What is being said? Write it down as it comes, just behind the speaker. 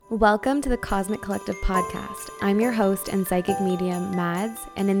Welcome to the Cosmic Collective podcast. I'm your host and psychic medium, Mads,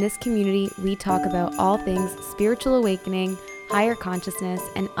 and in this community, we talk about all things spiritual awakening, higher consciousness,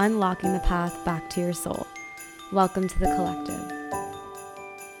 and unlocking the path back to your soul. Welcome to the collective.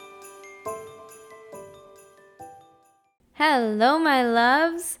 Hello, my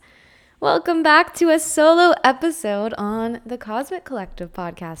loves. Welcome back to a solo episode on the Cosmic Collective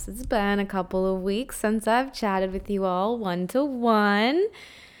podcast. It's been a couple of weeks since I've chatted with you all one-to-one.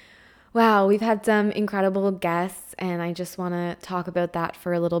 Wow, we've had some incredible guests, and I just want to talk about that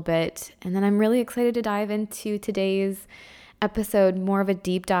for a little bit. And then I'm really excited to dive into today's episode, more of a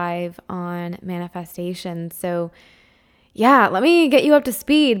deep dive on manifestation. So yeah, let me get you up to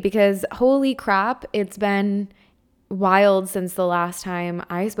speed because holy crap, it's been wild since the last time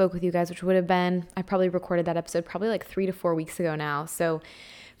I spoke with you guys, which would have been, I probably recorded that episode probably like 3 to 4 weeks ago now. So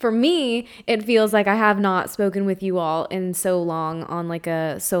for me, it feels like I have not spoken with you all in so long on like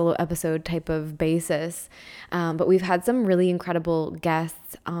a solo episode type of basis. But we've had some really incredible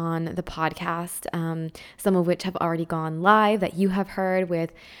guests on the podcast, some of which have already gone live that you have heard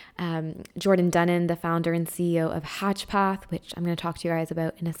with Jordan Dunnan, the founder and CEO of Hatchpath, which I'm going to talk to you guys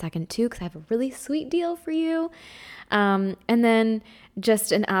about in a second too, because I have a really sweet deal for you. And then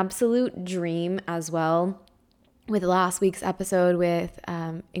just an absolute dream as well with last week's episode with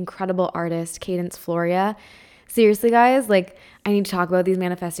incredible artist Cadence Floria. Seriously, guys, like I need to talk about these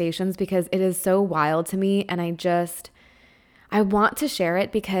manifestations because it is so wild to me, and I want to share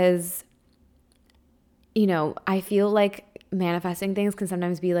it because, you know, I feel like manifesting things can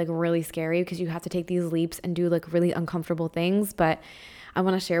sometimes be like really scary because you have to take these leaps and do like really uncomfortable things, but I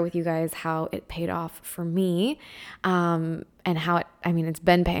want to share with you guys how it paid off for me, and how it's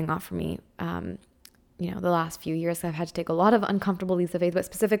been paying off for me. The last few years I've had to take a lot of uncomfortable leaps of faith, but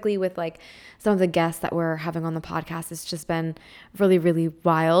specifically with like some of the guests that we're having on the podcast, it's just been really, really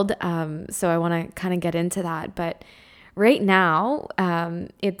wild. So I want to kind of get into that. But right now,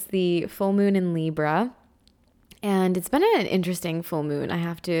 it's the full moon in Libra. And it's been an interesting full moon, I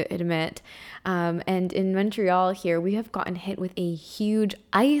have to admit. And in Montreal here, we have gotten hit with a huge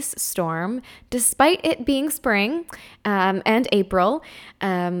ice storm, despite it being spring and April.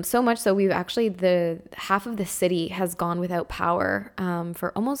 So much so we've actually, the half of the city has gone without power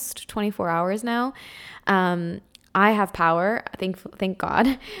for almost 24 hours now. I have power, thank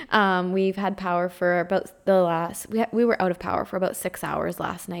God. We've had power for about we were out of power for about 6 hours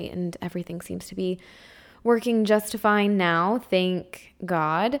last night, and everything seems to be working just fine now, thank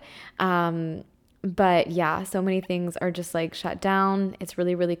God. But yeah, so many things are just like shut down. It's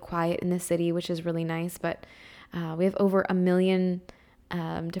really, really quiet in the city, which is really nice. But we have over 1 million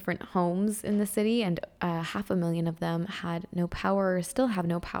different homes in the city, and 500,000 of them had no power or still have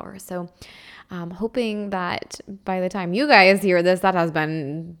no power. So I'm hoping that by the time you guys hear this, that has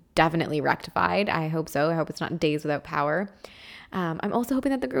been definitely rectified. I hope so. I hope it's not days without power. I'm also hoping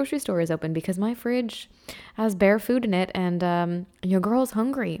that the grocery store is open because my fridge has bare food in it, and your girl's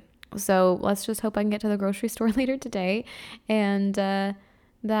hungry. So let's just hope I can get to the grocery store later today. And I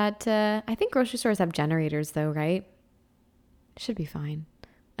think grocery stores have generators though, right? Should be fine.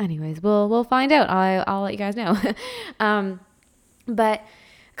 Anyways, we'll find out. I'll let you guys know. But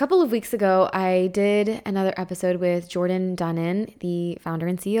a couple of weeks ago, I did another episode with Jordan Dunnan, the founder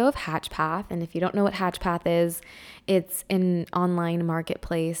and CEO of Hatchpath. And if you don't know what Hatchpath is, it's an online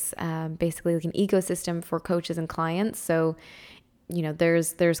marketplace, basically like an ecosystem for coaches and clients. So, you know,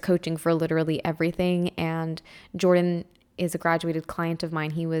 there's coaching for literally everything. And Jordan is a graduated client of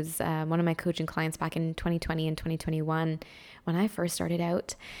mine. He was one of my coaching clients back in 2020 and 2021 when I first started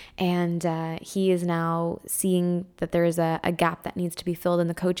out. And he is now seeing that there is a gap that needs to be filled in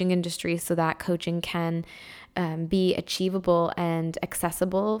the coaching industry so that coaching can be achievable and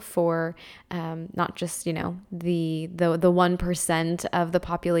accessible for not just, you know, the 1% of the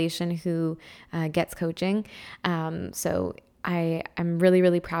population who gets coaching. So I'm really,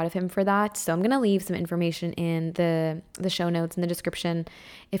 really proud of him for that. So I'm going to leave some information in the show notes in the description.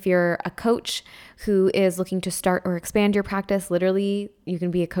 If you're a coach who is looking to start or expand your practice, literally, you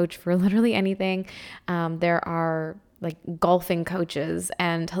can be a coach for literally anything. There are like golfing coaches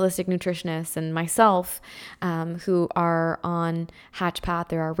and holistic nutritionists and myself who are on Hatchpath.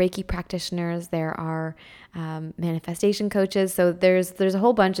 There are Reiki practitioners. There are manifestation coaches. So there's a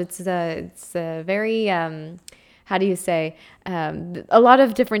whole bunch. It's a very how do you say, a lot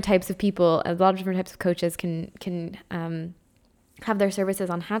of different types of people, a lot of different types of coaches can have their services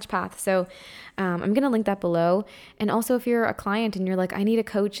on Hatchpath. So I'm going to link that below. And also if you're a client and you're like, I need a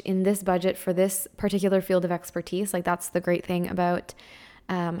coach in this budget for this particular field of expertise, like that's the great thing about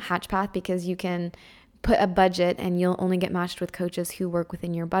Hatchpath, because you can put a budget, and you'll only get matched with coaches who work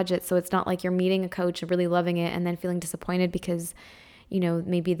within your budget. So it's not like you're meeting a coach and really loving it and then feeling disappointed because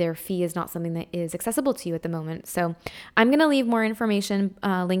maybe their fee is not something that is accessible to you at the moment. So I'm going to leave more information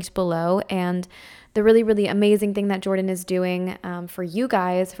linked below. And the really, really amazing thing that Jordan is doing for you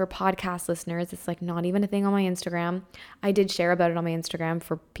guys, for podcast listeners, it's like not even a thing on my Instagram. I did share about it on my Instagram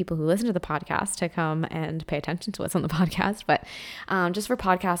for people who listen to the podcast to come and pay attention to what's on the podcast. But just for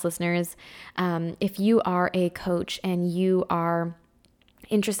podcast listeners, if you are a coach and you are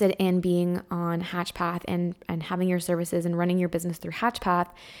interested in being on HatchPath and having your services and running your business through HatchPath,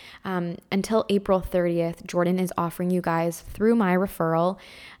 until April 30th, Jordan is offering you guys through my referral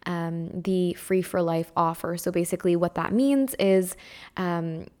the Free for Life offer. So basically what that means is,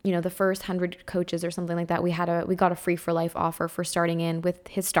 the first 100 coaches or something like that, we got a Free for Life offer for starting in with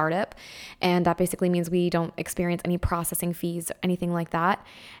his startup. And that basically means we don't experience any processing fees or anything like that.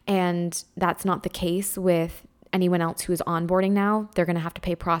 And that's not the case with anyone else who is onboarding now. They're going to have to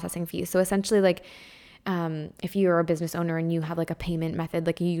pay processing fees. So essentially, like, if you're a business owner and you have like a payment method,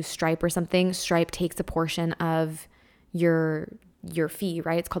 like you use Stripe or something, Stripe takes a portion of your fee,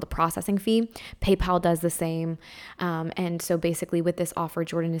 right? It's called a processing fee. PayPal does the same. And so basically with this offer,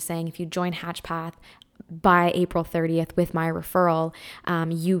 Jordan is saying if you join HatchPath by April 30th with my referral,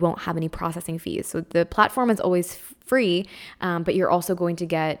 you won't have any processing fees. So the platform is always free, but you're also going to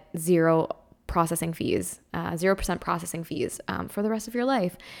get 0% processing fees for the rest of your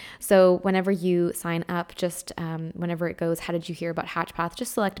life. So whenever you sign up, just whenever it goes, how did you hear about HatchPath?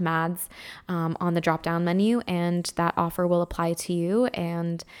 Just select Mads on the drop-down menu, and that offer will apply to you.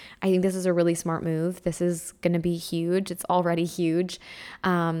 And I think this is a really smart move. This is going to be huge. It's already huge.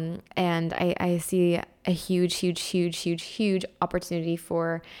 And I see a huge opportunity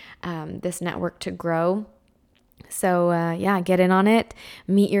for this network to grow. So get in on it.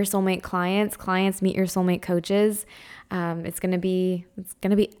 Meet your soulmate clients meet your soulmate coaches. It's gonna be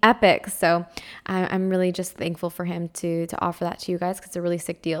epic. So I'm really just thankful for him to offer that to you guys, because it's a really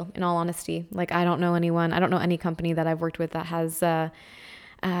sick deal. In all honesty, like I don't know any company that I've worked with that has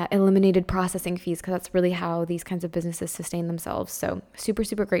eliminated processing fees, because that's really how these kinds of businesses sustain themselves. So super,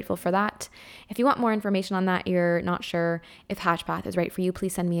 super grateful for that. If you want more information on that, you're not sure if HatchPath is right for you,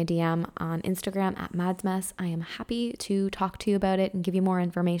 please send me a DM on Instagram at madsmess. I am happy to talk to you about it and give you more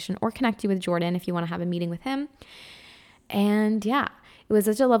information, or connect you with Jordan if you want to have a meeting with him. And yeah, it was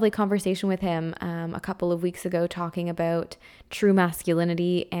such a lovely conversation with him a couple of weeks ago, talking about true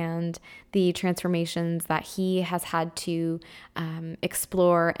masculinity and the transformations that he has had to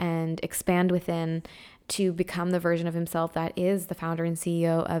explore and expand within to become the version of himself that is the founder and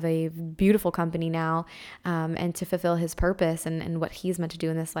CEO of a beautiful company now, and to fulfill his purpose and what he's meant to do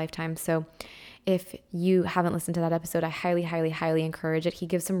in this lifetime. So if you haven't listened to that episode, I highly encourage it. He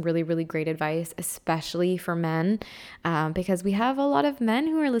gives some really, really great advice, especially for men, because we have a lot of men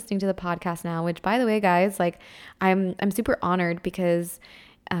who are listening to the podcast now, which, by the way, guys, like I'm super honored, because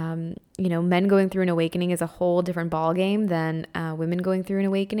men going through an awakening is a whole different ballgame than women going through an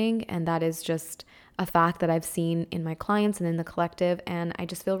awakening. And that is just a fact that I've seen in my clients and in the collective. And I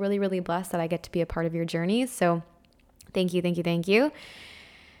just feel really, really blessed that I get to be a part of your journey. So thank you.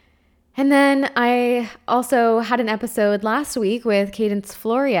 And then I also had an episode last week with Cadence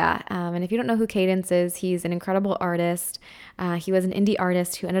Floria. And if you don't know who Cadence is, he's an incredible artist. He was an indie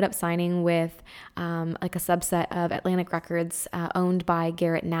artist who ended up signing with like a subset of Atlantic Records, owned by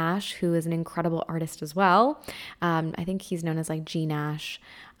Garrett Nash, who is an incredible artist as well. I think he's known as like G Nash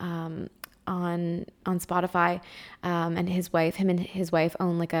on Spotify. And him and his wife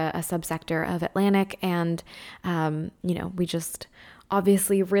own like a subsector of Atlantic. And, we just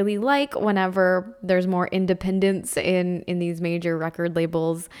obviously really like whenever there's more independence in these major record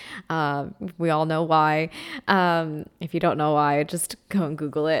labels. We all know why. If you don't know why, just go and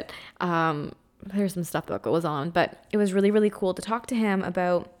Google it. There's some stuff that goes on, but it was really, really cool to talk to him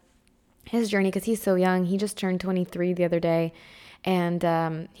about his journey, because he's so young. He just turned 23 the other day.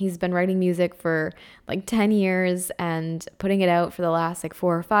 And he's been writing music for like 10 years and putting it out for the last like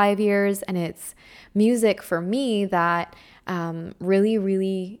 4 or 5 years. And it's music for me that really,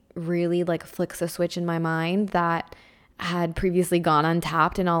 really, really like flicks a switch in my mind that had previously gone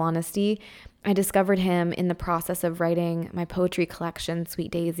untapped, in all honesty. I discovered him in the process of writing my poetry collection,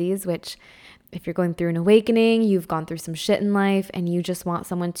 Sweet Daisies, which, if you're going through an awakening, you've gone through some shit in life, and you just want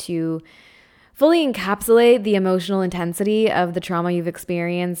someone to fully encapsulate the emotional intensity of the trauma you've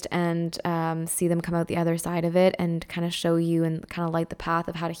experienced and see them come out the other side of it, and kind of show you and kind of light the path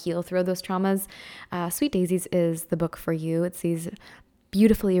of how to heal through those traumas. Sweet Daisies is the book for you. It's these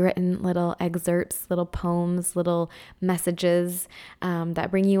beautifully written little excerpts, little poems, little messages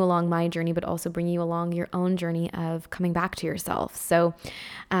that bring you along my journey, but also bring you along your own journey of coming back to yourself. So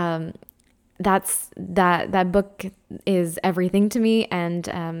that book is everything to me,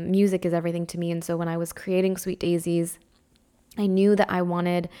 and music is everything to me. And so when I was creating Sweet Daisies, I knew that I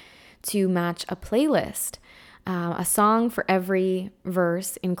wanted to match a playlist, a song for every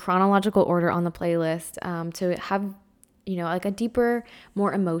verse in chronological order on the playlist, to have, like a deeper,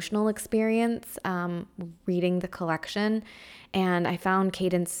 more emotional experience reading the collection. And I found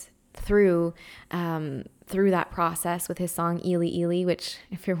Cadence through that process with his song Ely Ely, which,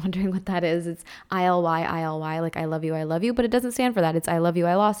 if you're wondering what that is, it's ILY, like I love you, but it doesn't stand for that. It's I love you,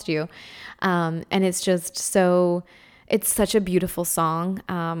 I lost you. And it's just it's such a beautiful song.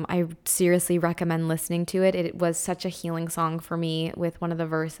 I seriously recommend listening to it. It was such a healing song for me with one of the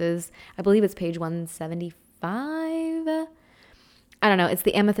verses. I believe it's page 175. I don't know. It's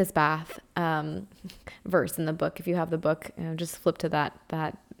the Amethyst Bath verse in the book. If you have the book, just flip to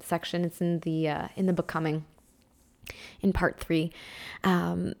that section. It's in the book coming in part 3.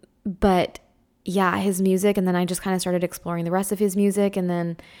 But yeah, his music, and then I just kind of started exploring the rest of his music, and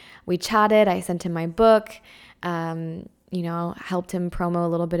then we chatted. I sent him my book. Helped him promo a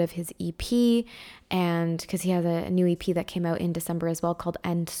little bit of his EP, and because he has a new EP that came out in December as well called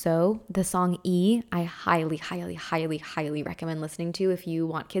And So. The song E, I highly, highly, highly, highly recommend listening to if you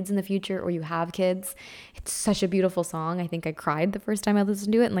want kids in the future or you have kids. It's such a beautiful song. I think I cried the first time I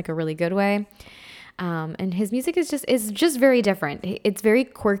listened to it in like a really good way. And his music is just very different. It's very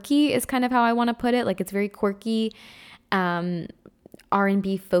quirky is kind of how I want to put it. Like, it's very quirky,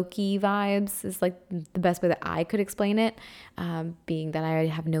 R&B folky vibes is like the best way that I could explain it, being that I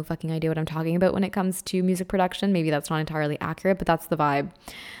have no fucking idea what I'm talking about when it comes to music production. Maybe that's not entirely accurate, but that's the vibe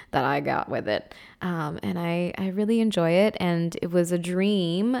that I got with it. And I really enjoy it. And it was a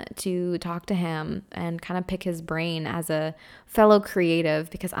dream to talk to him and kind of pick his brain as a fellow creative,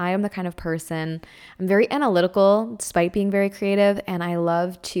 because I am the kind of person, I'm very analytical despite being very creative. And I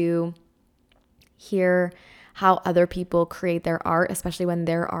love to hear how other people create their art, especially when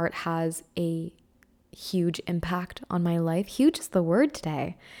their art has a huge impact on my life. Huge is the word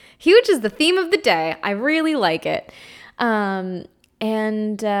today. Huge is the theme of the day. I really like it. I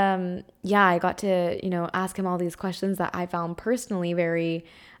got to, ask him all these questions that I found personally very,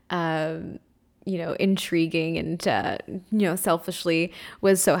 intriguing, and, selfishly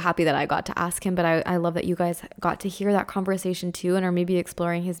was so happy that I got to ask him. But I love that you guys got to hear that conversation too, and are maybe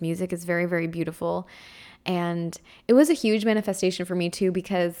exploring his music. Is very, very beautiful. And it was a huge manifestation for me too,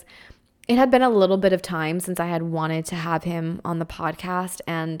 because it had been a little bit of time since I had wanted to have him on the podcast,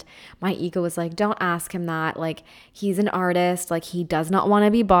 and my ego was like, don't ask him that. Like, he's an artist. Like, he does not want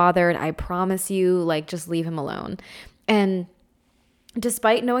to be bothered. I promise you, like, just leave him alone. And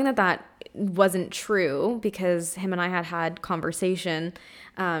despite knowing that wasn't true, because him and I had conversation,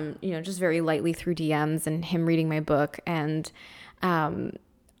 just very lightly through DMs and him reading my book and,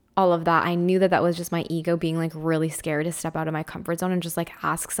 all of that, I knew that was just my ego being like really scared to step out of my comfort zone and just like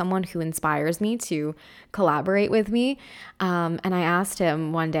ask someone who inspires me to collaborate with me. And I asked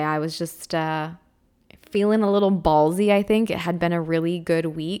him one day. I was just feeling a little ballsy, I think. It had been a really good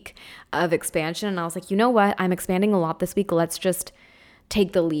week of expansion. And I was like, you know what? I'm expanding a lot this week. Let's just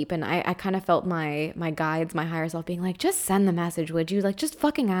take the leap. And I kind of felt my guides, my higher self being like, just send the message, would you? Like, just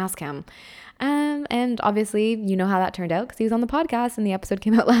fucking ask him. And obviously, you know how that turned out because he was on the podcast and the episode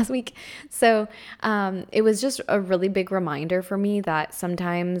came out last week. So it was just a really big reminder for me that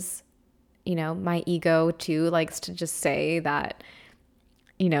sometimes, my ego too likes to just say that,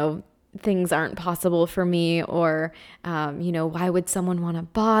 things aren't possible for me, or, why would someone want to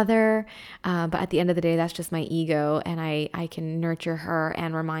bother? But at the end of the day, that's just my ego. And I can nurture her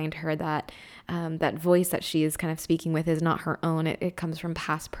and remind her that that voice that she is kind of speaking with is not her own. It comes from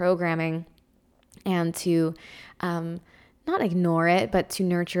past programming. And to not ignore it, but to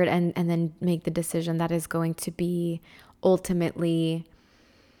nurture it and then make the decision that is going to be ultimately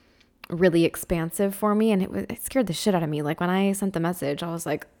really expansive for me. And it scared the shit out of me. Like, when I sent the message, I was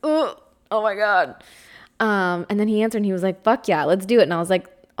like, oh my God. And then he answered and he was like, fuck yeah, let's do it. And I was like,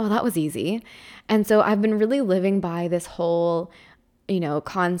 oh, that was easy. And so I've been really living by this whole,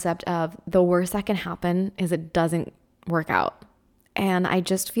 concept of the worst that can happen is it doesn't work out. And I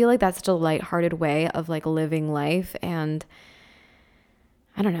just feel like that's such a lighthearted way of like living life and,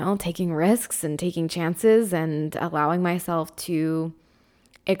 I don't know, taking risks and taking chances and allowing myself to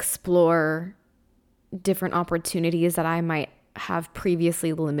explore different opportunities that I might have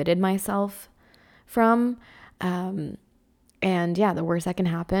previously limited myself from. And yeah, the worst that can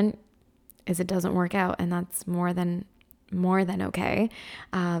happen is it doesn't work out. And that's more than more than okay,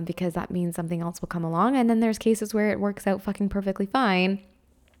 because that means something else will come along. And then there's cases where it works out fucking perfectly fine.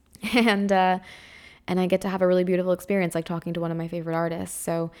 And I get to have a really beautiful experience, like talking to one of my favorite artists.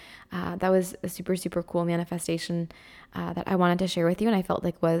 So that was a super, super cool manifestation that I wanted to share with you, and I felt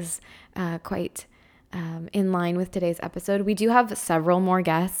like was quite in line with today's episode. We do have several more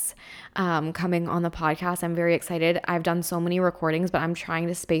guests coming on the podcast. I'm very excited. I've done so many recordings, but I'm trying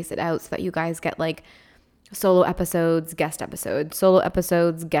to space it out so that you guys get like solo episodes, guest episode, solo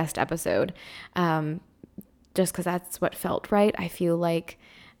episodes, guest episode, just because that's what felt right. I feel like,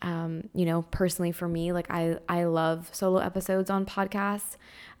 personally for me, like I love solo episodes on podcasts,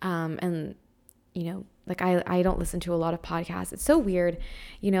 and like I don't listen to a lot of podcasts. It's so weird.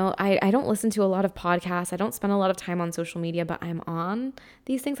 I don't listen to a lot of podcasts. I don't spend a lot of time on social media, but I'm on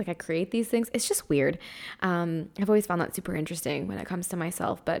these things. Like I create these things. It's just weird. I've always found that super interesting when it comes to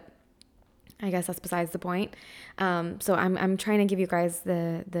myself, but I guess that's besides the point. So I'm trying to give you guys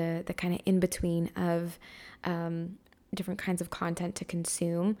the kind of in between of different kinds of content to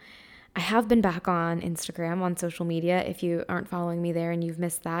consume. I have been back on Instagram, on social media. If you aren't following me there and you've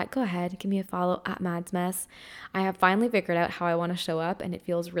missed that, go ahead, give me a follow at Mads Mess. I have finally figured out how I want to show up, and it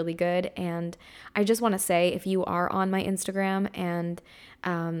feels really good. And I just want to say, if you are on my Instagram and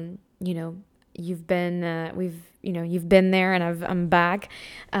you've been you've been there and I'm back,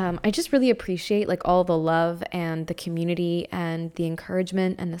 I just really appreciate like all the love and the community and the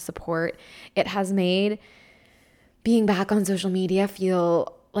encouragement and the support. It has made being back on social media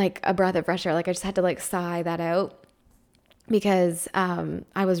feel like a breath of fresh air. Like I just had to like sigh that out, because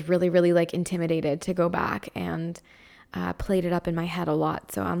I was really, really like intimidated to go back, and played it up in my head a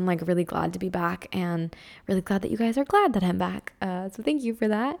lot. So I'm like really glad to be back, and really glad that you guys are glad that I'm back. So thank you for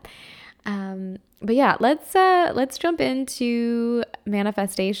that. But yeah, let's jump into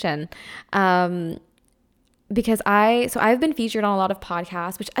manifestation. Because I've been featured on a lot of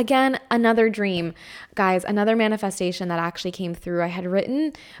podcasts, which again, another dream, guys, another manifestation that actually came through. I had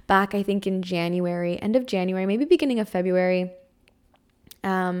written back, I think in January, end of January, maybe beginning of February.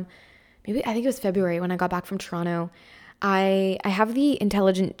 I think it was February when I got back from Toronto. I have the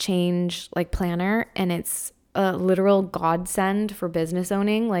Intelligent Change like planner, and it's a literal godsend for business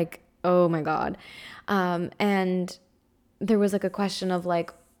owning. Like, oh my God. And there was like a question of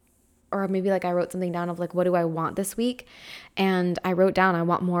like, or maybe like I wrote something down of like, what do I want this week? And I wrote down, I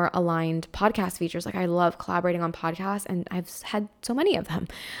want more aligned podcast features. Like I love collaborating on podcasts, and I've had so many of them.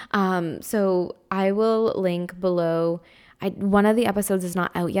 So I will link below. One of the episodes is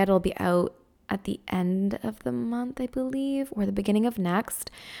not out yet. It'll be out at the end of the month, I believe, or the beginning of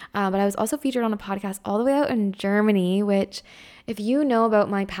next. But I was also featured on a podcast all the way out in Germany, which if you know about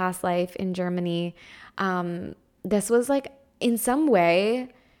my past life in Germany, this was like in some way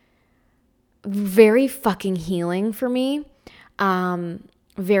very fucking healing for me.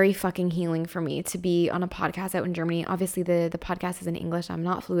 Very fucking healing for me to be on a podcast out in Germany. Obviously the podcast is in English. I'm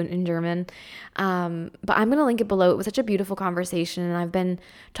not fluent in German. But I'm going to link it below. It was such a beautiful conversation. And I've been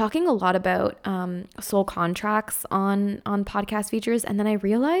talking a lot about soul contracts on podcast features. And then I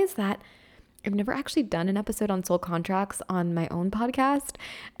realized that I've never actually done an episode on soul contracts on my own podcast,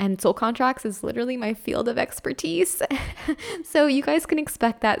 and soul contracts is literally my field of expertise. So you guys can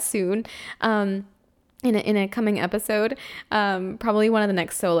expect that soon. In a coming episode. Probably one of the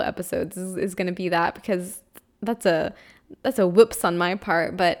next solo episodes is going to be that, because that's a whoops on my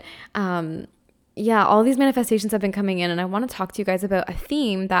part. But yeah, all these manifestations have been coming in, and I want to talk to you guys about a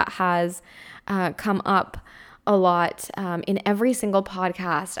theme that has come up a lot in every single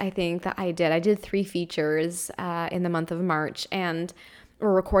podcast. I think that I did 3 features in the month of March,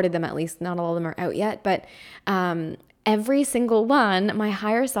 or recorded them at least. Not all of them are out yet, but every single one, my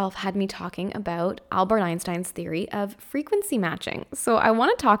higher self had me talking about Albert Einstein's theory of frequency matching. So I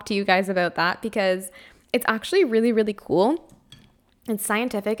want to talk to you guys about that, because it's actually really, really cool. It's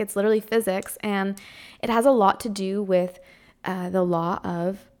scientific. It's literally physics, and it has a lot to do with the law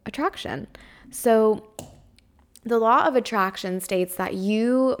of attraction. So the law of attraction states that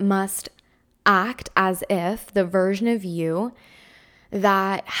you must act as if the version of you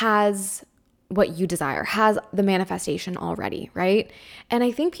that has what you desire, has the manifestation already, right? And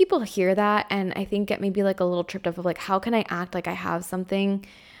I think people hear that and I think get maybe like a little tripped up of like, how can I act like I have something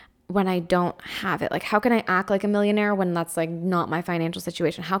when I don't have it? Like, how can I act like a millionaire when that's like not my financial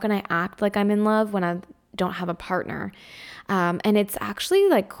situation? How can I act like I'm in love when I don't have a partner? And it's actually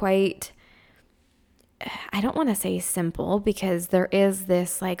like quite, I don't want to say simple, because there is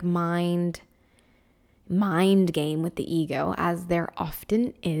this like mind game with the ego, as there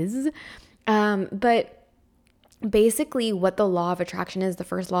often is. But basically what the law of attraction is, the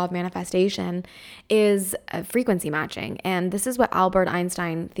first law of manifestation, is frequency matching. And this is what Albert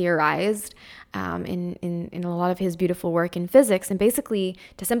Einstein theorized in a lot of his beautiful work in physics. And basically,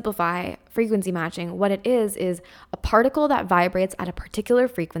 to simplify frequency matching, what it is a particle that vibrates at a particular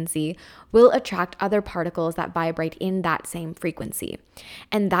frequency will attract other particles that vibrate in that same frequency.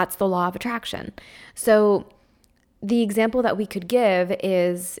 And that's the law of attraction. So the example that we could give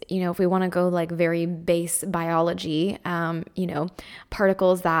is, if we want to go like very base biology,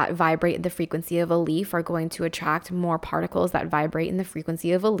 particles that vibrate at the frequency of a leaf are going to attract more particles that vibrate in the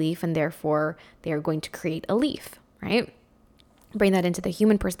frequency of a leaf, and therefore they are going to create a leaf, right? Bring that into the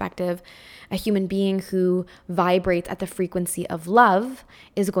human perspective. A human being who vibrates at the frequency of love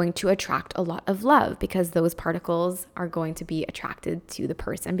is going to attract a lot of love, because those particles are going to be attracted to the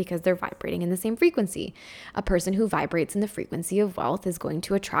person because they're vibrating in the same frequency. A person who vibrates in the frequency of wealth is going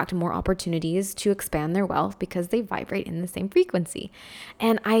to attract more opportunities to expand their wealth because they vibrate in the same frequency.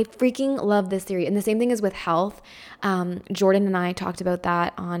 And I freaking love this theory. And the same thing is with health. Jordan and I talked about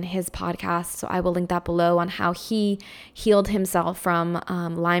that on his podcast, so I will link that below, on how he healed himself from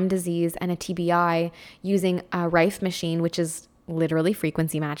Lyme disease and a TBI using a Rife machine, which is literally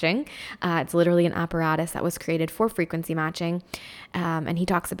frequency matching. It's literally an apparatus that was created for frequency matching. And he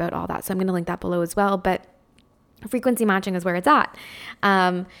talks about all that. So I'm going to link that below as well. But frequency matching is where it's at.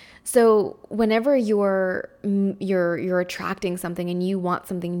 So whenever you're attracting something and you want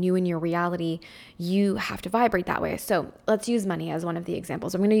something new in your reality, you have to vibrate that way. So let's use money as one of the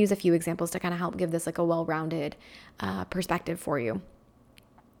examples. I'm going to use a few examples to kind of help give this like a well-rounded perspective for you.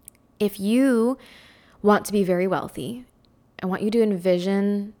 If you want to be very wealthy, I want you to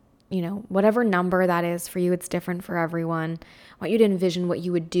envision, whatever number that is for you, it's different for everyone. I want you to envision what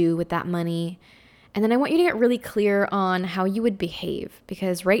you would do with that money. And then I want you to get really clear on how you would behave,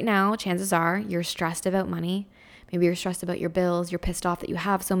 because right now, chances are you're stressed about money. Maybe you're stressed about your bills. You're pissed off that you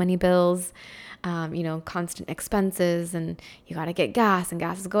have so many bills, constant expenses, and you got to get gas, and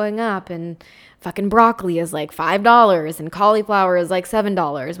gas is going up, and fucking broccoli is like $5 and cauliflower is like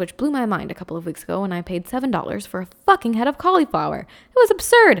 $7, which blew my mind a couple of weeks ago when I paid $7 for a fucking head of cauliflower. It was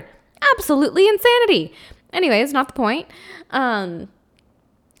absurd. Absolutely insanity. Anyways, not the point.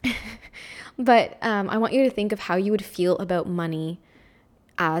 But I want you to think of how you would feel about money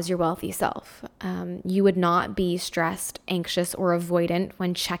as your wealthy self. You would not be stressed, anxious, or avoidant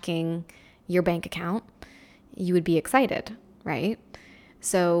when checking your bank account. You would be excited, right?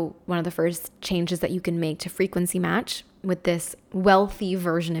 So one of the first changes that you can make to frequency match with this wealthy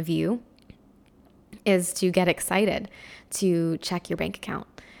version of you is to get excited to check your bank account.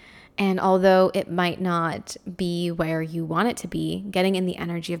 And although it might not be where you want it to be, getting in the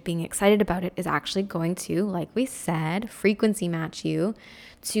energy of being excited about it is actually going to, like we said, frequency match you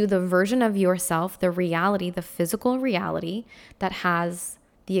to the version of yourself, the reality, the physical reality that has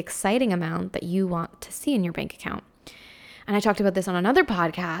the exciting amount that you want to see in your bank account. And I talked about this on another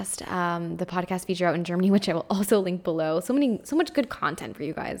podcast, the podcast feature out in Germany, which I will also link below. So much good content for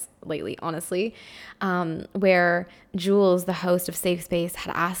you guys lately, honestly, where Jules, the host of Safe Space,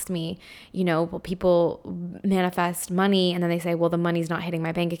 had asked me, will people manifest money? And then they say, well, the money's not hitting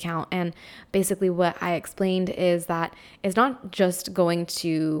my bank account. And basically what I explained is that it's not just going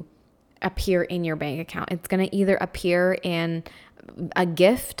to appear in your bank account. It's going to either appear in a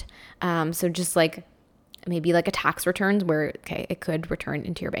gift. So just like, maybe like a tax returns where, it could return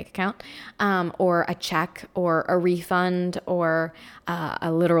into your bank account, or a check or a refund or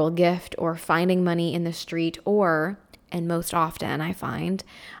a literal gift, or finding money in the street, or, and most often I find,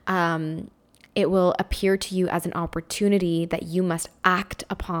 it will appear to you as an opportunity that you must act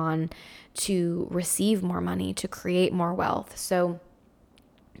upon to receive more money, to create more wealth. So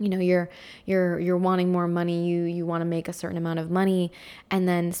you're wanting more money, you want to make a certain amount of money, and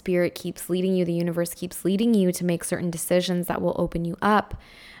then spirit keeps leading you, the universe keeps leading you to make certain decisions that will open you up.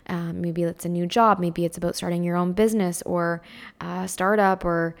 Maybe it's a new job, maybe it's about starting your own business or a startup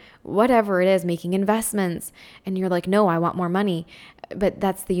or whatever it is, making investments, and you're like, no, I want more money. But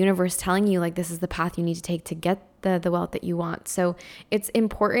that's the universe telling you, like, this is the path you need to take to get the wealth that you want. So it's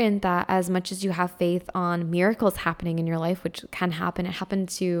important that as much as you have faith on miracles happening in your life, which can happen, it happened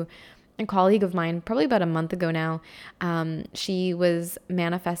to a colleague of mine probably about a month ago now. She was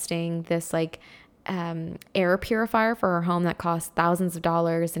manifesting this air purifier for her home that cost thousands of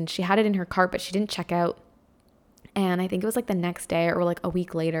dollars, and she had it in her cart, but she didn't check out. And I think it was like the next day or like a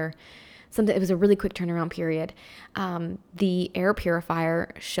week later, it was a really quick turnaround period. The air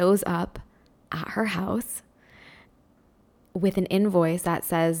purifier shows up at her house with an invoice that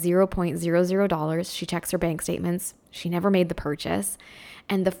says $0.00. She checks her bank statements. She never made the purchase.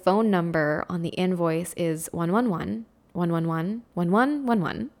 And the phone number on the invoice is 111 111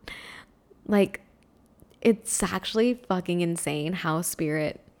 1111. Like, it's actually fucking insane how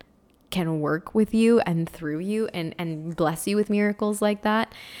spirit can work with you and through you and bless you with miracles like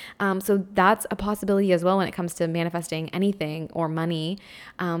that. So that's a possibility as well when it comes to manifesting anything or money.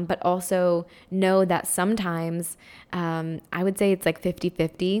 But also know that sometimes, I would say it's like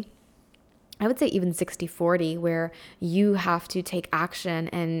 50-50. I would say even 60-40, where you have to take action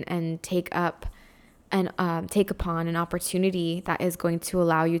and take up and take upon an opportunity that is going to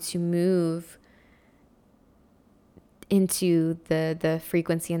allow you to move into the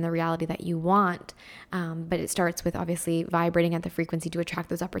frequency and the reality that you want. But it starts with obviously vibrating at the frequency to attract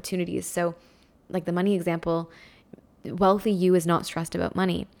those opportunities. So like the money example, wealthy you is not stressed about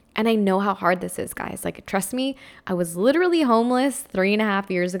money. And I know how hard this is, guys. Like, trust me, I was literally homeless 3.5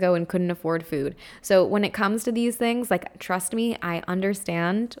 years ago and couldn't afford food. So when it comes to these things, like, trust me, I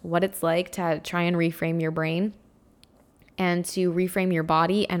understand what it's like to try and reframe your brain and to reframe your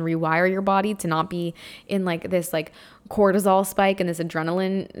body and rewire your body to not be in like this like cortisol spike and this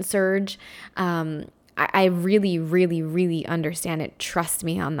adrenaline surge. I really, really, really understand it. Trust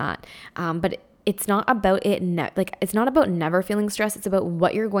me on that. But it's not about it's not about never feeling stress. It's about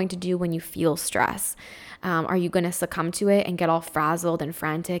what you're going to do when you feel stress. Are you going to succumb to it and get all frazzled and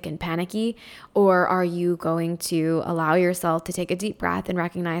frantic and panicky? Or are you going to allow yourself to take a deep breath and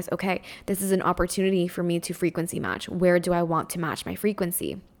recognize, okay, this is an opportunity for me to frequency match. Where do I want to match my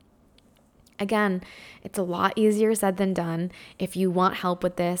frequency? Again, it's a lot easier said than done. If you want help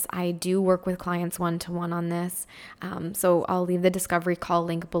with this, I do work with clients one-to-one on this. So I'll leave the discovery call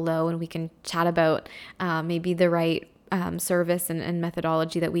link below and we can chat about maybe the right service and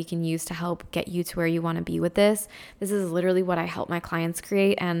methodology that we can use to help get you to where you want to be with this. This is literally what I help my clients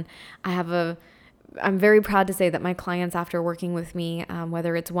create. And I'm very proud to say that my clients, after working with me,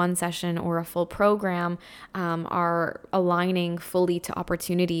 whether it's one session or a full program, are aligning fully to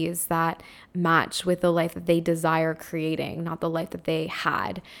opportunities that match with the life that they desire creating, not the life that they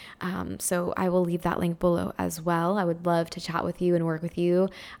had. So I will leave that link below as well. I would love to chat with you and work with you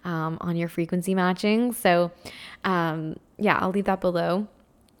on your frequency matching. So yeah, I'll leave that below.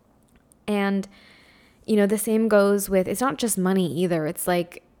 And, the same goes with, it's not just money either. It's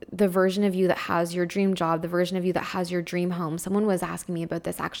like, the version of you that has your dream job, the version of you that has your dream home. Someone was asking me about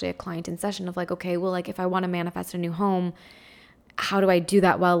this, actually, a client in session, of like, okay, well, like if I want to manifest a new home, how do I do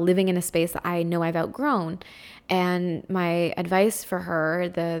that while living in a space that I know I've outgrown? And my advice for her,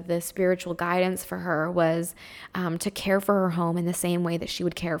 the spiritual guidance for her was to care for her home in the same way that she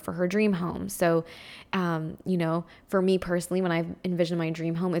would care for her dream home. So, for me personally, when I envision my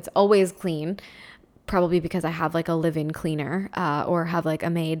dream home, it's always clean. Probably because I have like a live-in cleaner or have like a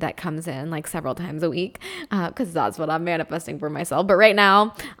maid that comes in like several times a week because that's what I'm manifesting for myself. But right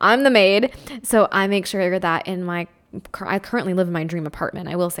now I'm the maid. So I make sure that I currently live in my dream apartment.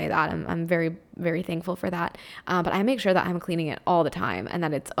 I will say that. I'm very, very thankful for that. But I make sure that I'm cleaning it all the time and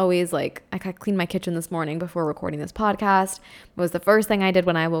that it's always like, I cleaned my kitchen this morning before recording this podcast. It was the first thing I did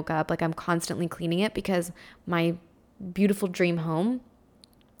when I woke up. Like I'm constantly cleaning it because my beautiful dream home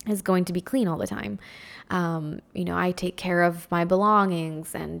is going to be clean all the time. I take care of my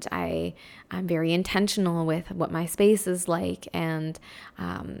belongings and I'm very intentional with what my space is like. And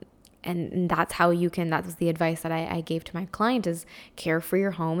that's how that was the advice that I gave to my client, is care for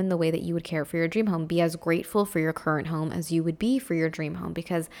your home in the way that you would care for your dream home. Be as grateful for your current home as you would be for your dream home,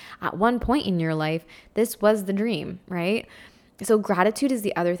 because at one point in your life, this was the dream, right? So gratitude is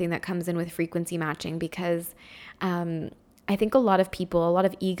the other thing that comes in with frequency matching, because, I think a lot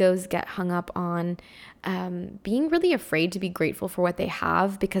of egos get hung up on being really afraid to be grateful for what they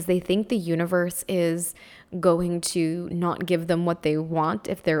have, because they think the universe is going to not give them what they want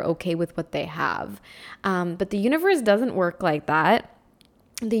if they're okay with what they have. But the universe doesn't work like that.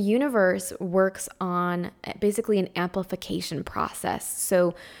 The universe works on basically an amplification process.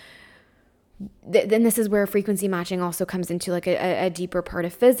 So then this is where frequency matching also comes into like a deeper part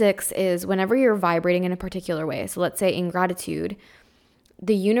of physics, is whenever you're vibrating in a particular way. So let's say in gratitude,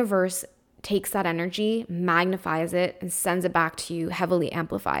 the universe takes that energy, magnifies it, and sends it back to you heavily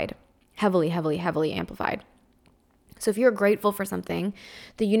amplified, heavily amplified. So if you're grateful for something,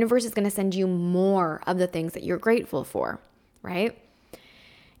 the universe is going to send you more of the things that you're grateful for, right?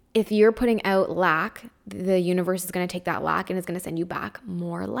 If you're putting out lack, the universe is going to take that lack and it's going to send you back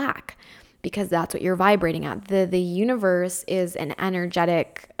more lack, because that's what you're vibrating at. The universe is an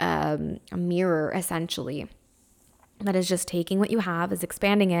energetic mirror, essentially, that is just taking what you have, is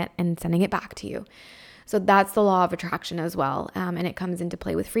expanding it and sending it back to you. So that's the law of attraction as well. And it comes into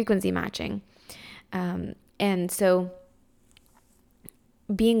play with frequency matching. And so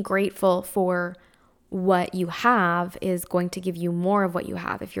being grateful for what you have is going to give you more of what you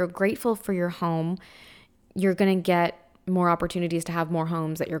have. If you're grateful for your home, you're going to get more opportunities to have more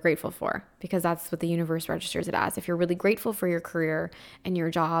homes that you're grateful for, because that's what the universe registers it as. If you're really grateful for your career and your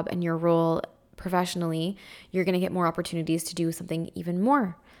job and your role professionally, you're going to get more opportunities to do something even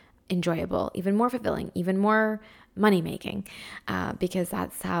more enjoyable, even more fulfilling, even more money making, because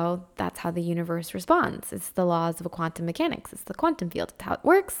that's how the universe responds. It's the laws of quantum mechanics. It's the quantum field. It's how it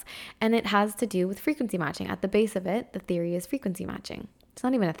works, and it has to do with frequency matching. At the base of it, the theory is frequency matching. It's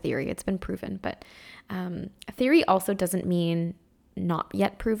not even a theory. It's been proven, but a theory also doesn't mean not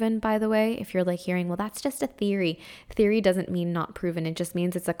yet proven, by the way. If you're like hearing, well, that's just a theory. Theory doesn't mean not proven. It just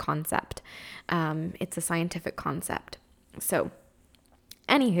means it's a concept. It's a scientific concept. So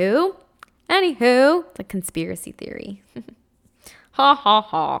Anywho, it's a conspiracy theory. Ha ha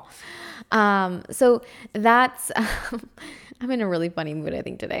ha. So that's, I'm in a really funny mood, I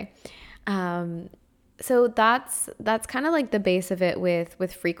think, today. So that's kind of like the base of it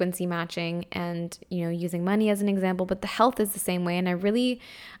with frequency matching and, using money as an example, but the health is the same way. And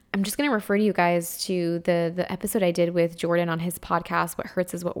I'm just going to refer you guys to the episode I did with Jordan on his podcast, What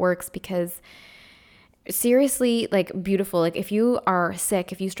Hurts is What Works, because seriously, like, beautiful. Like, if you are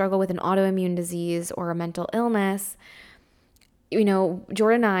sick, if you struggle with an autoimmune disease or a mental illness,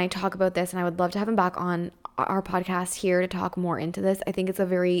 Jordan and I talk about this, and I would love to have him back on our podcast here to talk more into this. I think it's a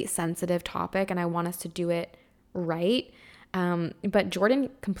very sensitive topic, and I want us to do it right. But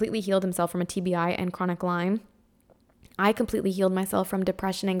Jordan completely healed himself from a TBI and chronic Lyme. I completely healed myself from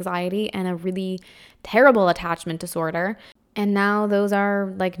depression, anxiety, and a really terrible attachment disorder. And now those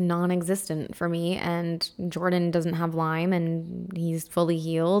are like non-existent for me, and Jordan doesn't have Lyme and he's fully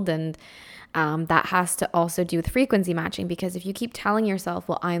healed. And that has to also do with frequency matching, because if you keep telling yourself,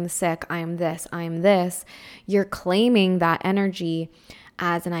 well, I'm sick, I'm this, you're claiming that energy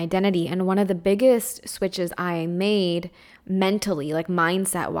as an identity. And one of the biggest switches I made mentally, like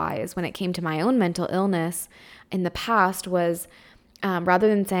mindset wise, when it came to my own mental illness in the past was rather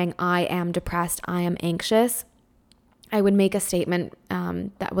than saying I am depressed, I am anxious, I would make a statement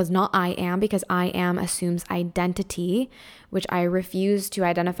that was not I am, because I am assumes identity, which I refuse to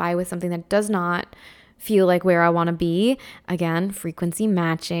identify with something that does not feel like where I want to be. Again, frequency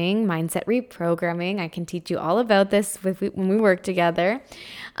matching, mindset reprogramming. I can teach you all about this when we work together.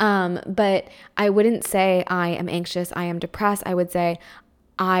 But I wouldn't say I am anxious, I am depressed. I would say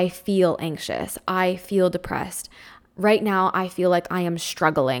I feel anxious, I feel depressed. Right now, I feel like I am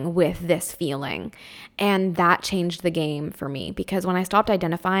struggling with this feeling. And that changed the game for me, because when I stopped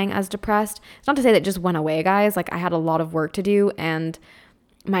identifying as depressed, it's not to say that it just went away, guys. Like, I had a lot of work to do, and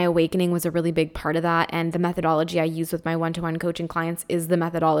my awakening was a really big part of that. And the methodology I use with my one-to-one coaching clients is the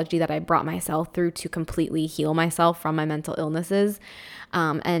methodology that I brought myself through to completely heal myself from my mental illnesses,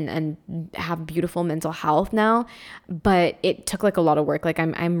 and have beautiful mental health now. But it took like a lot of work. Like,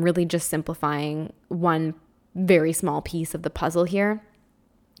 I'm really just simplifying one very small piece of the puzzle here.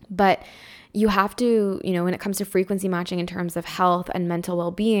 But you have to, when it comes to frequency matching in terms of health and mental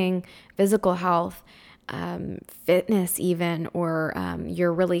well-being, physical health, fitness even, or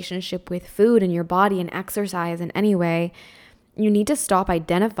your relationship with food and your body and exercise in any way, you need to stop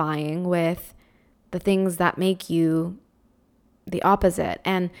identifying with the things that make you the opposite.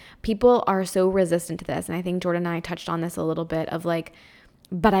 And people are so resistant to this. And I think Jordan and I touched on this a little bit of like,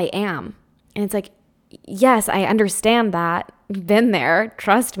 but I am. And it's like, yes, I understand that. Been there.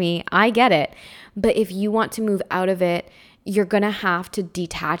 Trust me, I get it. But if you want to move out of it, you're going to have to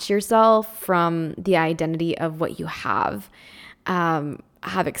detach yourself from the identity of what you have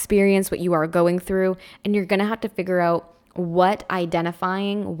experienced, what you are going through. And you're going to have to figure out what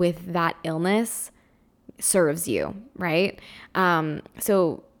identifying with that illness serves you, right?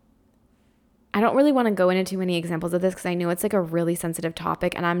 So I don't really want to go into too many examples of this, because I know it's like a really sensitive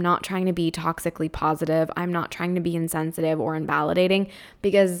topic, and I'm not trying to be toxically positive. I'm not trying to be insensitive or invalidating,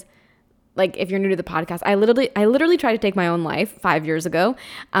 because like, if you're new to the podcast, I literally tried to take my own life 5 years ago.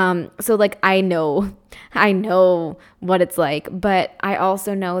 So like, I know what it's like, but I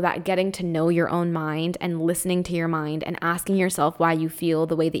also know that getting to know your own mind and listening to your mind and asking yourself why you feel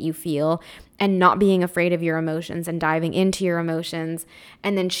the way that you feel, and not being afraid of your emotions and diving into your emotions,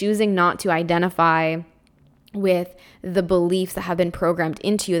 and then choosing not to identify with the beliefs that have been programmed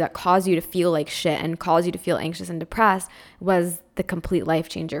into you that cause you to feel like shit and cause you to feel anxious and depressed, was the complete life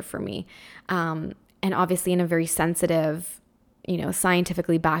changer for me. And obviously in a very sensitive,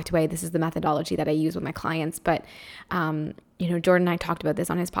 scientifically backed way. This is the methodology that I use with my clients. But, Jordan and I talked about this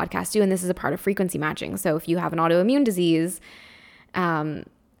on his podcast too, and this is a part of frequency matching. So if you have an autoimmune disease,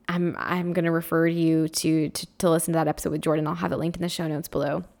 I'm going to refer you to listen to that episode with Jordan. I'll have it linked in the show notes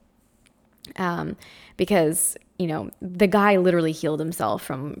below. Because, the guy literally healed himself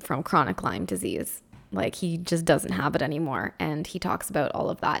from chronic Lyme disease. Like, he just doesn't have it anymore. And he talks about all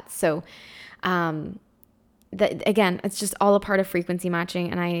of that. So, again, it's just all a part of frequency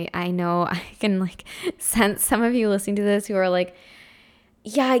matching. And I know I can like sense some of you listening to this who are like,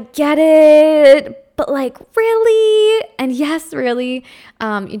 yeah, I get it, but like, really? And yes, really.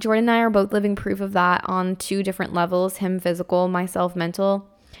 Jordan and I are both living proof of that on 2 different levels, him physical, myself mental.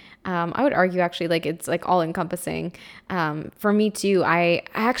 I would argue actually like it's like all encompassing. For me too, I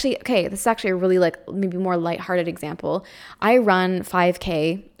actually, okay, this is actually a really like maybe more lighthearted example. I run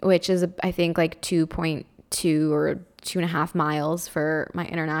 5K, which is I think like 2.2 or 2.5 miles for my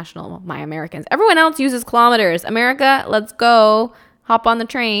Americans. Everyone else uses kilometers. America, let's go. Hop on the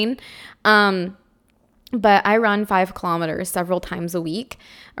train. But I run 5 kilometers several times a week,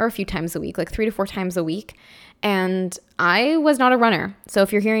 or a few times a week, like 3 to 4 times a week. And I was not a runner. So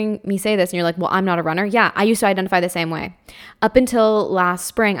if you're hearing me say this and you're like, well, I'm not a runner. Yeah, I used to identify the same way. Up until last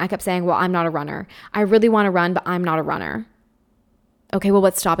spring, I kept saying, well, I'm not a runner. I really want to run, but I'm not a runner. Okay, well,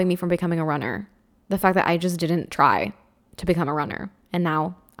 what's stopping me from becoming a runner? The fact that I just didn't try to become a runner. And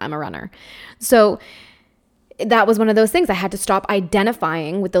now I'm a runner. So that was one of those things. I had to stop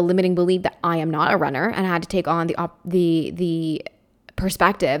identifying with the limiting belief that I am not a runner, and I had to take on the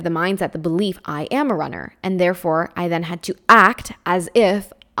perspective, the mindset, the belief I am a runner. And therefore, I then had to act as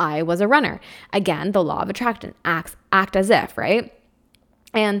if I was a runner. Again, the law of attraction, act as if, right?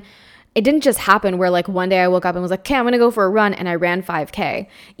 And it didn't just happen where like one day I woke up and was like, okay, I'm going to go for a run, and I ran 5K.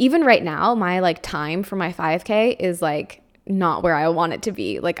 Even right now, my like time for my 5K is like not where I want it to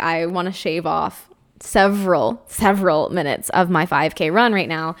be. Like, I want to shave off several minutes of my 5K run right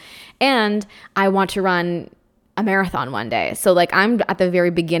now. And I want to run a marathon one day. So like, I'm at the very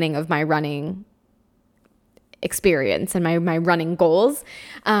beginning of my running experience and my running goals.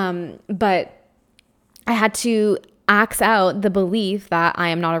 But I had to axe out the belief that I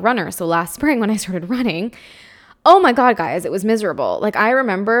am not a runner. So last spring when I started running, oh my God, guys, it was miserable. Like, I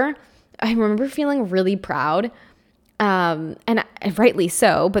remember feeling really proud. And rightly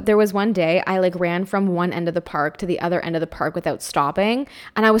so, but there was one day I like ran from one end of the park to the other end of the park without stopping.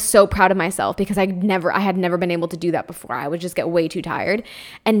 And I was so proud of myself because I had never been able to do that before. I would just get way too tired.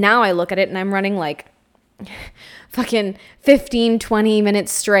 And now I look at it and I'm running like fucking 15, 20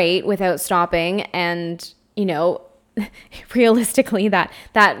 minutes straight without stopping. And, realistically that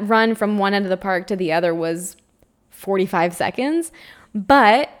run from one end of the park to the other was 45 seconds.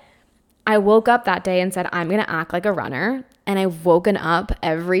 But I woke up that day and said, I'm going to act like a runner. And I've woken up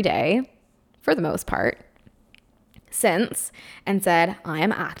every day, for the most part, since, and said, I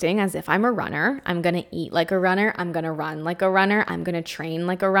am acting as if I'm a runner. I'm going to eat like a runner. I'm going to run like a runner. I'm going to train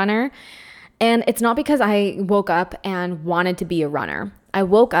like a runner. And it's not because I woke up and wanted to be a runner. I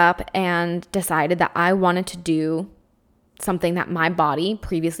woke up and decided that I wanted to do something that my body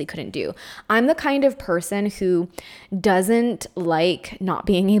previously couldn't do. I'm the kind of person who doesn't like not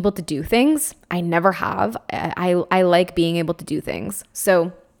being able to do things. I never have. I like being able to do things.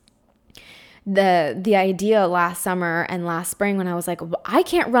 So the idea last summer and last spring when I was like, well, I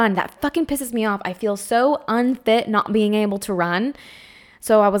can't run, that fucking pisses me off. I feel so unfit not being able to run.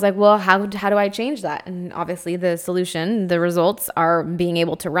 So I was like, well, how do I change that? And obviously the solution, the results are being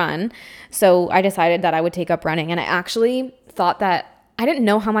able to run. So I decided that I would take up running. And I actually thought that I didn't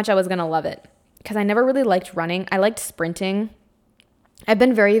know how much I was going to love it because I never really liked running. I liked sprinting. I've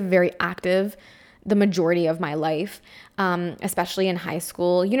been very, very active the majority of my life, especially in high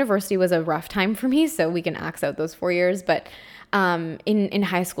school. University was a rough time for me, so we can axe out those 4 years. But in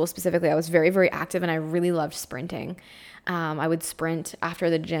high school specifically, I was very, very active and I really loved sprinting. I would sprint after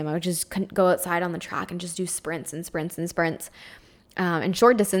the gym. I would just go outside on the track and just do sprints and sprints and sprints. And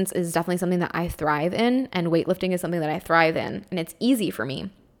short distance is definitely something that I thrive in, and weightlifting is something that I thrive in, and it's easy for me.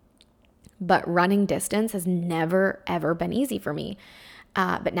 But running distance has never, ever been easy for me.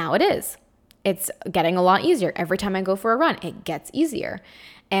 But now it is. It's getting a lot easier. Every time I go for a run, it gets easier.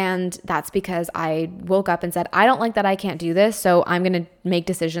 And that's because I woke up and said, I don't like that I can't do this, so I'm going to make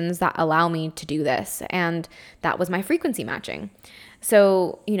decisions that allow me to do this. And that was my frequency matching.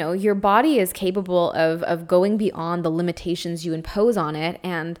 So, your body is capable of going beyond the limitations you impose on it.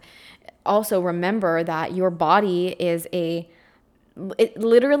 And also remember that your body is it's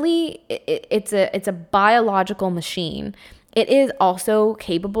a biological machine. It is also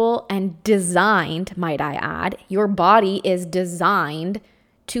capable and designed, might I add, your body is designed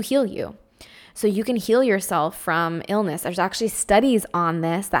to heal you. So you can heal yourself from illness. There's actually studies on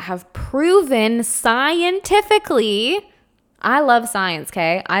this that have proven scientifically, I love science,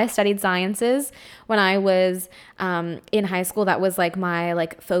 okay? I studied sciences when I was in high school. That was like my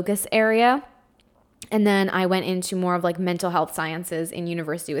like focus area. And then I went into more of like mental health sciences in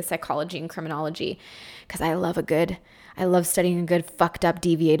university with psychology and criminology because I love studying a good fucked up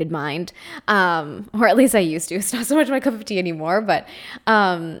deviated mind. Or at least I used to. It's not so much my cup of tea anymore, but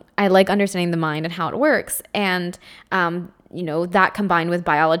I like understanding the mind and how it works. And that combined with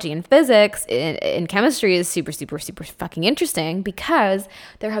biology and physics in chemistry is super, super, super fucking interesting because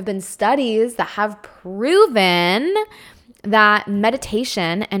there have been studies that have proven that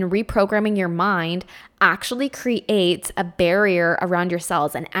meditation and reprogramming your mind actually creates a barrier around your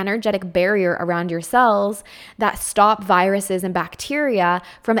cells, an energetic barrier around your cells that stop viruses and bacteria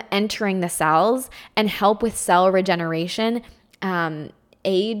from entering the cells and help with cell regeneration.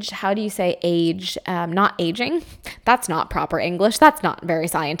 How do you say age? Not aging. That's not proper English. That's not very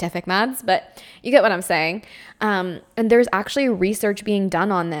scientific, Mads, but you get what I'm saying. And there's actually research being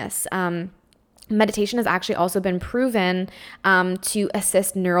done on this. Meditation has actually also been proven to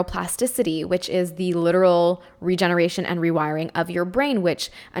assist neuroplasticity, which is the literal regeneration and rewiring of your brain, which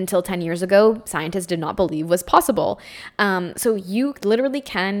until 10 years ago, scientists did not believe was possible. So you literally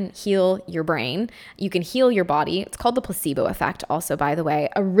can heal your brain. You can heal your body. It's called the placebo effect also, by the way.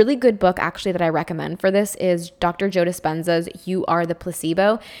 A really good book actually that I recommend for this is Dr. Joe Dispenza's You Are the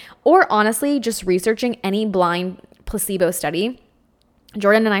Placebo, or honestly, just researching any blind placebo study.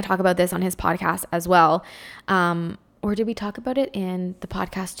 Jordan and I talk about this on his podcast as well. Or did we talk about it in the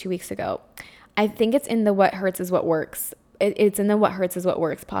podcast 2 weeks ago? I think it's in the What Hurts is What Works. It's in the What Hurts is What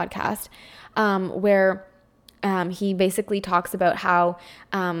Works podcast, where he basically talks about how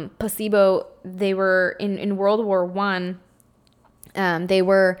placebo, they were in World War One, they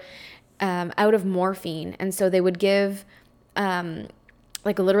were out of morphine. And so they would give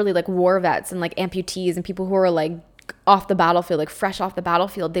like literally like war vets and like amputees and people who are like off the battlefield, like fresh off the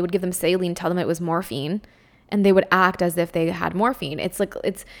battlefield, they would give them saline, tell them it was morphine, and they would act as if they had morphine. It's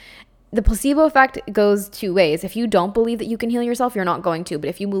the placebo effect goes two ways. If you don't believe that you can heal yourself, you're not going to. But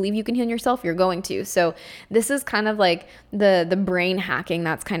if you believe you can heal yourself, you're going to. So this is kind of like the brain hacking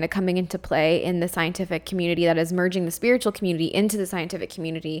that's kind of coming into play in the scientific community, that is merging the spiritual community into the scientific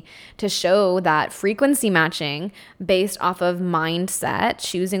community to show that frequency matching based off of mindset,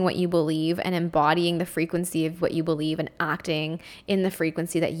 choosing what you believe and embodying the frequency of what you believe and acting in the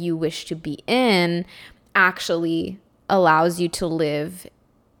frequency that you wish to be in actually allows you to live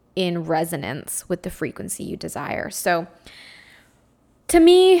in resonance with the frequency you desire. So to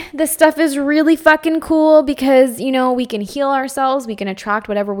me, this stuff is really fucking cool because, we can heal ourselves. We can attract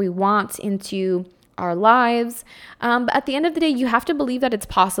whatever we want into our lives. But at the end of the day, you have to believe that it's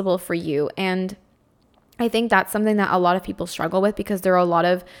possible for you. And I think that's something that a lot of people struggle with because there are a lot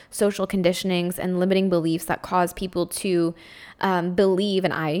of social conditionings and limiting beliefs that cause people to believe,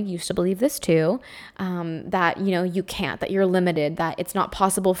 and I used to believe this too, that, you can't, that you're limited, that it's not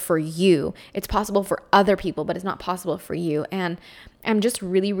possible for you. It's possible for other people, but it's not possible for you. And I'm just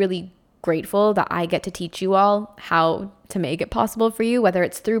really, really grateful that I get to teach you all how to make it possible for you, whether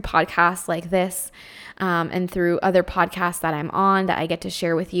it's through podcasts like this, and through other podcasts that I'm on that I get to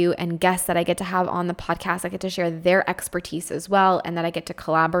share with you, and guests that I get to have on the podcast. I get to share their expertise as well, and that I get to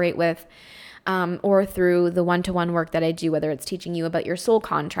collaborate with, or through the one-to-one work that I do, whether it's teaching you about your soul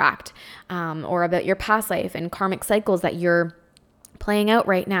contract, or about your past life and karmic cycles that you're playing out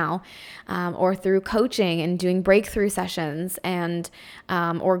right now, or through coaching and doing breakthrough sessions, and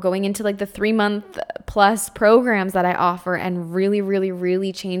or going into like the 3-month plus programs that I offer, and really, really,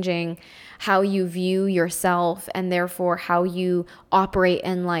 really changing how you view yourself and therefore how you operate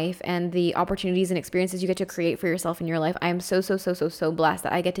in life and the opportunities and experiences you get to create for yourself in your life. I am so blessed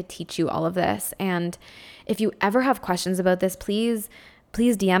that I get to teach you all of this. And if you ever have questions about this, please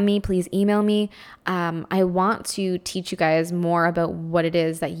DM me, please email me. I want to teach you guys more about what it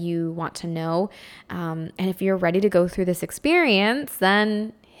is that you want to know. And if you're ready to go through this experience,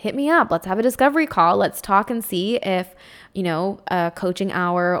 then hit me up. Let's have a discovery call. Let's talk and see if, a coaching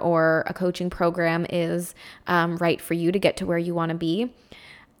hour or a coaching program is right for you to get to where you want to be.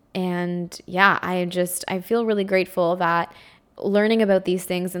 And yeah, I feel really grateful that learning about these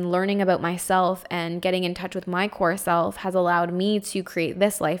things and learning about myself and getting in touch with my core self has allowed me to create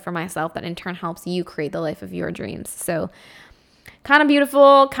this life for myself that in turn helps you create the life of your dreams. So kind of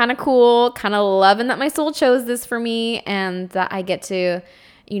beautiful, kind of cool, kind of loving that my soul chose this for me and that I get to,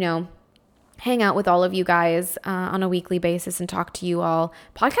 hang out with all of you guys on a weekly basis and talk to you all.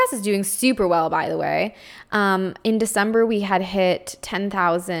 Podcast is doing super well, by the way. In December, we had hit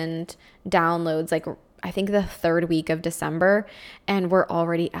 10,000 downloads, I think the third week of December, and we're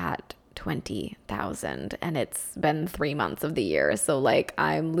already at 20,000, and it's been 3 months of the year. So like,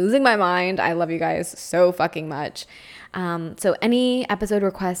 I'm losing my mind. I love you guys so fucking much. So any episode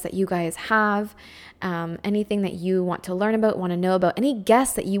requests that you guys have, anything that you want to learn about, want to know about, any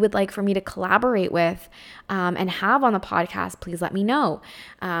guests that you would like for me to collaborate with and have on the podcast, please let me know.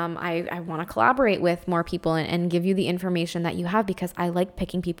 I want to collaborate with more people and give you the information that you have, because I like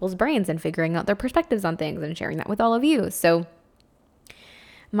picking people's brains and figuring out their perspectives on things and sharing that with all of you. So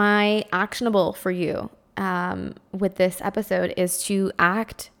my actionable for you with this episode is to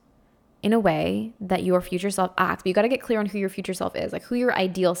act in a way that your future self acts. But you got to get clear on who your future self is, like who your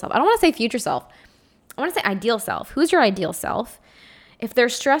ideal self. I don't want to say future self. I want to say ideal self. Who's your ideal self? If they're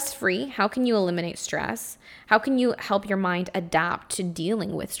stress-free, how can you eliminate stress? How can you help your mind adapt to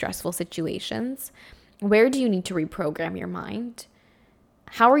dealing with stressful situations? Where do you need to reprogram your mind?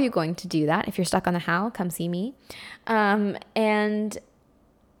 How are you going to do that? If you're stuck on the how, come see me. And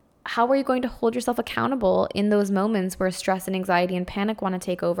how are you going to hold yourself accountable in those moments where stress and anxiety and panic want to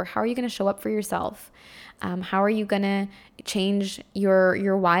take over? How are you going to show up for yourself? How are you going to change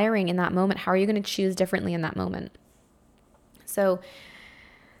your wiring in that moment? How are you going to choose differently in that moment? So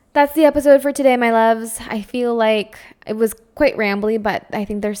that's the episode for today, my loves. I feel like it was quite rambly, but I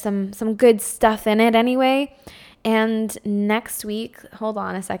think there's some good stuff in it anyway. And next week, hold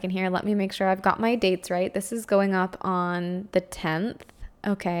on a second here. Let me make sure I've got my dates right. This is going up on the 10th.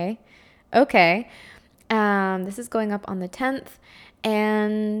 Okay. This is going up on the 10th.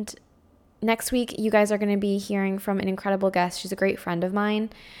 And next week, you guys are going to be hearing from an incredible guest. She's a great friend of mine.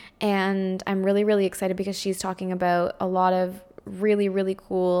 And I'm really, really excited because she's talking about a lot of really, really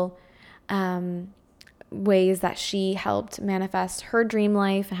cool ways that she helped manifest her dream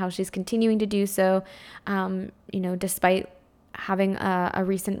life and how she's continuing to do so, despite having a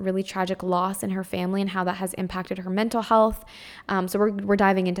recent really tragic loss in her family and how that has impacted her mental health. So we're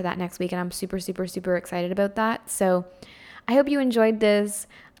diving into that next week, and I'm super, super, super excited about that. So I hope you enjoyed this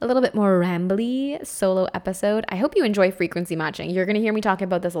a little bit more rambly solo episode. I hope you enjoy frequency matching. You're going to hear me talk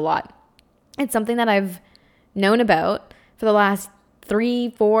about this a lot. It's something that I've known about for the last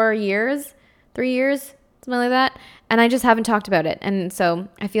 3 years, something like that. And I just haven't talked about it. And so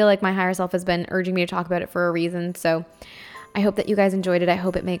I feel like my higher self has been urging me to talk about it for a reason. So I hope that you guys enjoyed it. I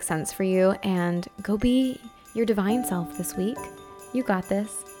hope it makes sense for you, and go be your divine self this week. You got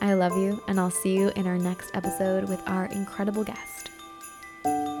this. I love you, and I'll see you in our next episode with our incredible guest.